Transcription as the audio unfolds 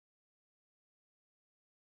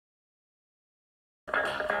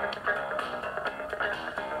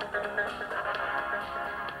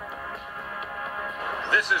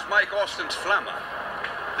This is Mike Austin's Flammer.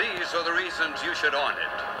 These are the reasons you should own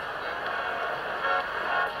it.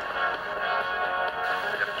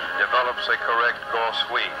 Develops a correct gore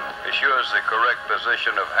swing, assures the correct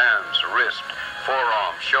position of hands, wrist,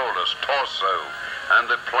 forearm, shoulders, torso, and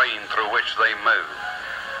the plane through which they move.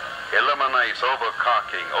 Eliminates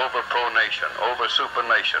over-cocking, over-pronation,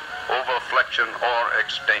 over-supination, over-flexion or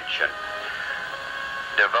extension.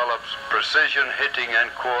 Develops precision hitting and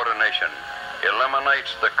coordination.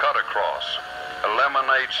 Eliminates the cut across.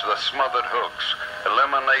 Eliminates the smothered hooks.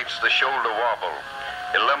 Eliminates the shoulder wobble.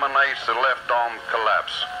 Eliminates the left arm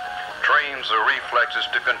collapse. Trains the reflexes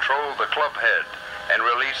to control the club head and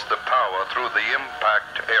release the power through the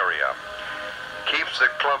impact area. Keeps the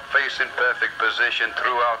club face in perfect position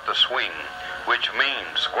throughout the swing, which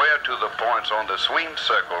means square to the points on the swing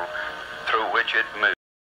circle through which it moves.